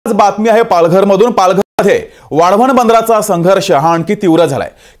बातमी आहे पालघरमधून। पालघरमध्ये वाढवण बंदराचा संघर्ष हा आणखी तीव्र झालाय।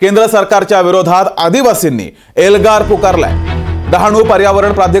 केंद्र सरकारच्या विरोधात आदिवासींनी एल्गार पुकारलाय। डहाणू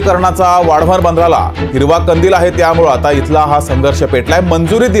पर्यावरण प्राधिकरणाचा वाढवण बंदराला हिरवा कंदील आहे, त्यामुळे आता इथला हा संघर्ष पेटलाय।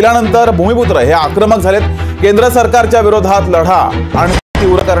 मंजुरी दिल्यानंतर भूमिपुत्र हे आक्रमक झालेत। केंद्र सरकारच्या विरोधात लढा आणि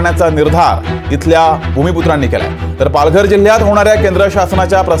तीव्र करण्याचा निर्धार इथल्या भूमिपुत्रांनी केलाय। तर पालघर जिल्ह्यात होणाऱ्या केंद्र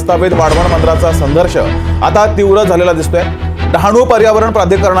शासनाच्या प्रस्तावित वाढवण बंदराचा संघर्ष आता तीव्र झालेला दिसतोय। डहाणू पर्यावरण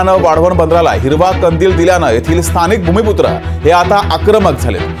प्राधिकरणानं वाढवण बंदराला हिरवा कंदील दिल्यानं येथील स्थानिक भूमिपुत्र हे आता आक्रमक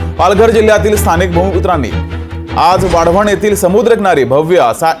झालेत। पालघर जिल्ह्यातील स्थानिक भूमिपुत्रांनी आज वाढवण येथील समुद्र किनारी भव्य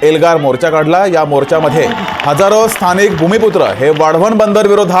असा एल्गार मोर्चा काढला। या मोर्चामध्ये हजारो स्थानिक भूमिपुत्र हे वाढवण बंदर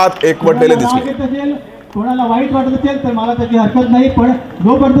विरोधात एकवटलेले दिसले। कोणाला वाईट वाटत असेल तर मला त्याची हरकत नाही, पण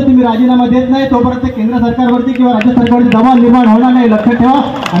जोपर्यंत तुम्ही राजीनामा देत नाही तोपर्यंत केंद्र सरकारवरती किंवा राज्य सरकारवरती दबाव निर्माण होणार नाही, लक्षात ठेवा।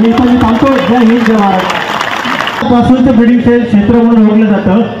 आणि इथं मी सांगतो, जय हिंद जय महाराष्ट्र। पासूनचं ब्रीडिंग सेल क्षेत्र म्हणून ओळखलं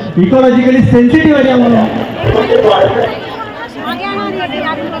जातं, इकॉलॉजिकली सेन्सिटिव्ह एरिया म्हणून।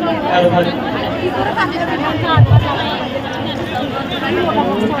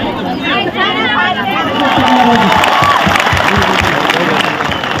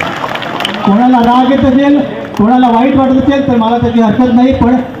 कोणाला राग येत असेल, कोणाला वाईट वाटत असेल तर मला त्याची हरकत नाही,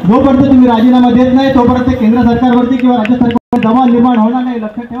 पण जोपर्यंत तुम्ही राजीनामा देत नाही तोपर्यंत केंद्र सरकारवरती किंवा राज्य सरकारवरती दबाव निर्माण होणार नाही,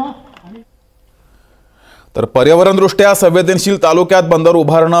 लक्षात ठेवा। तर पर्यावरण दृष्ट्या संवेदनशील तालुक्यात बंदर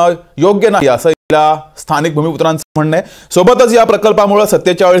उभारणं योग्य नाही असं इथल्या स्थानिक भूमिपुत्रांचं म्हणणं आहे। सोबतच या प्रकल्पामुळे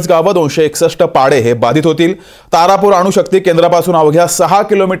 47 गावं 261 पाडे हे बाधित होतील। तारापूर अणुशक्ती केंद्रापासून अवघ्या 6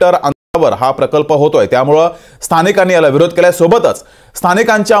 किलोमीटर अंतरावर हा प्रकल्प होतोय, त्यामुळे स्थानिकांनी याला विरोध केलाय। सोबतच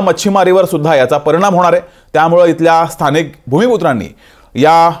स्थानिकांच्या मच्छीमारीवर सुद्धा याचा परिणाम होणार आहे, त्यामुळे इथल्या स्थानिक भूमिपुत्रांनी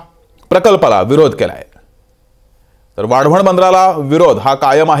या प्रकल्पाला विरोध केलाय। तर वाढवण बंदराला विरोध हा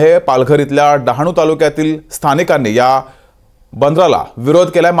कायम आहे। पालघर इथल्या डहाणू तालुक्यातील स्थानिकांनी या बंदराला विरोध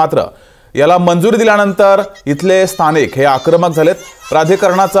केलाय, मात्र याला मंजुरी दिल्यानंतर इथले स्थानिक हे आक्रमक झालेत।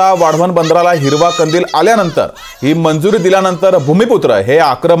 प्राधिकरणाचा वाढवण बंदराला हिरवा कंदील आल्यानंतर ही मंजुरी दिल्यानंतर भूमिपुत्र हे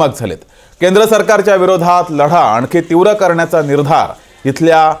आक्रमक झालेत। केंद्र सरकारच्या विरोधात लढा आणखी तीव्र करण्याचा निर्धार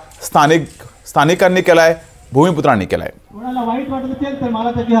इथल्या स्थानिकांनी केलाय, भूमिपुत्रांनी केलाय। कोणाला वाईट वाटत असेल तर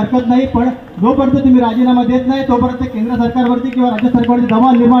मला त्याची हरकत नाही, पण जोपर्यंत तुम्ही राजीनामा देत नाही तोपर्यंत केंद्र सरकारवरती किंवा राज्य सरकारवरती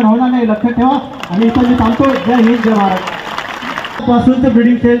दबाव निर्माण होणार नाही, लक्षात ठेवा। आणि इथं मी सांगतो, जय हिंद जय महाराष्ट्र। पासूनचं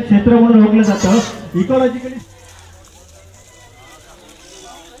ब्रीडिंग सेल क्षेत्र म्हणून ओळखलं जातं, इकॉलॉजिकली।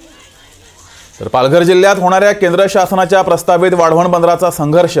 तर पालघर जिल्ह्यात होणाऱ्या केंद्र शासनाच्या प्रस्तावित वाढवण बंदराचा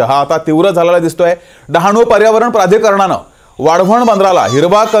संघर्ष हा आता तीव्र झालेला दिसतोय। डहाणू पर्यावरण प्राधिकरणानं वाढवण बंदराला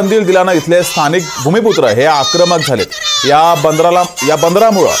हिरवा कंदील दिल्यानं इथले स्थानिक भूमिपुत्र हे आक्रमक झालेत। या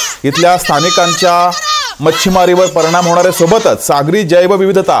बंदरामुळे इथल्या स्थानिकांच्या मच्छीमारीवर परिणाम होणार आहे, सोबतच सागरी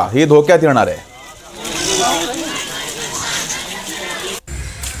जैवविविधता ही धोक्यात येणार आहे।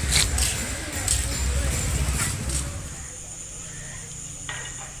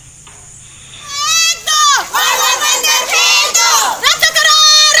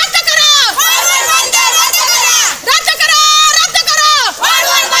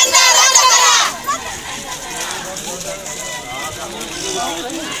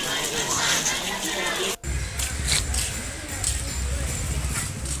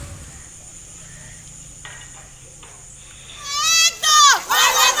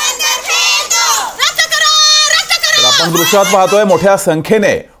 आपण दृश्यात पाहतोय, मोठ्या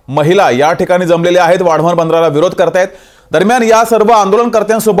संख्येने महिला या ठिकाणी जमलेल्या आहेत, वाढवण बंदराला विरोध करतायत। दरम्यान या सर्व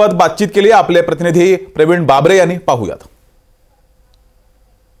आंदोलनकर्त्यांसोबत बातचीत केली आपले प्रतिनिधी प्रवीण बाबरे यांनी, पाहूयात।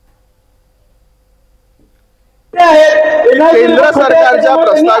 केंद्र सरकारच्या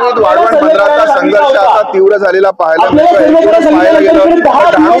प्रस्तावित वाढवण बंदराचा संघर्ष आता तीव्र झालेला पाहायला मिळतोय। पाहायला गेलं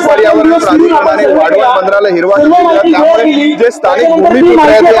डहाणू पर्यावरण प्राधिकरणाने वाढवण बंदराला हिरवा कंदील दिला, त्यामुळे जे स्थानिक भूमिपुत्र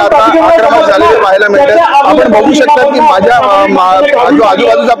आहेत ते आता आक्रमक झालेले पाहायला मिळतात। आपण बघू शकता की माझ्या जो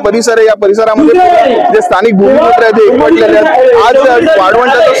आजूबाजूचा परिसर आहे, या परिसरामध्ये जे स्थानिक भूमिपुत्र आहेत ते एकवटलेले आहेत। आज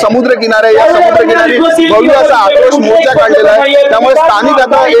वाढवणचा जो समुद्र किनारा आहे, या समुद्र किनारी भव्य असा आक्रोश मोर्चा काढलेला आहे, त्यामुळे स्थानिक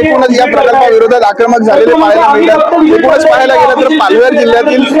आता एकूणच या प्रकल्पाविरोधात आक्रमक झालेले पाहायला मिळतात। एकूणच पाहायला गेलं तर पालघर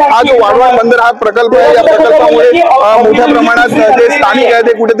जिल्ह्यातील हा जो वाढवण बंदर हा प्रकल्प आहे, या प्रकल्पामुळे मोठ्या प्रमाणात जे स्थानिक आहेत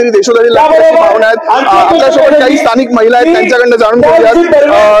ते कुठेतरी देशोधडी लागण्याची भावना आहेत। आपल्यासोबत काही स्थानिक महिला आहेत, त्यांच्याकडनं जाणून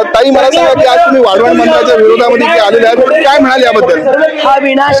घेऊयात। ताई, मला सांगा की आज तुम्ही वाढवण बंदराच्या विरोधामध्ये आलेले आहेत, काय म्हणाल याबद्दल? हा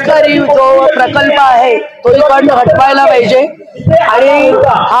विनाशकारी जो प्रकल्प आहे तो इकडनं हटवायला पाहिजे आणि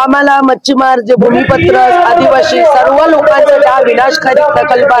आम्हाला मच्छीमार जे भूमिपत्र आदिवासी सर्व लोकांचा हा विनाशकारी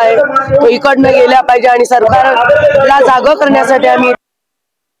प्रकल्प आहे तो इकडनं गेला पाहिजे आणि सरकारला जागा करण्यासाठी आम्ही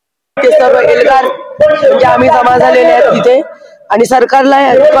सर्व एल्गार म्हणजे आम्ही जमा झालेले आहेत तिथे आणि सरकारला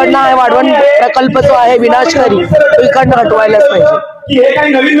इकडनं वाढवण प्रकल्प जो आहे विनाशकारी तो इकडनं हटवायलाच पाहिजे।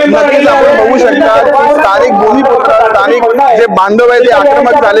 नक्कीच आपण बघू शकता की स्थानिक भूमिपुत्र स्थानिक जे बांधव आहे ते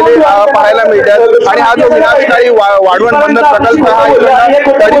आक्रमक झालेले पाहायला मिळतात आणि हा जो विनाशकारी वाढवण बंदर प्रकल्प हा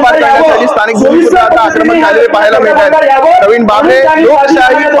तडीपार करण्यासाठी स्थानिक भूमिपुत्र आता आक्रमक झालेले पाहायला मिळतात। नवीन बाबरे,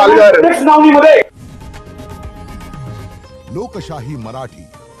 लोकशाही, पालघर। लोकशाही मराठी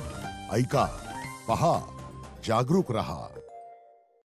ऐका, पहा, जागरूक रहा।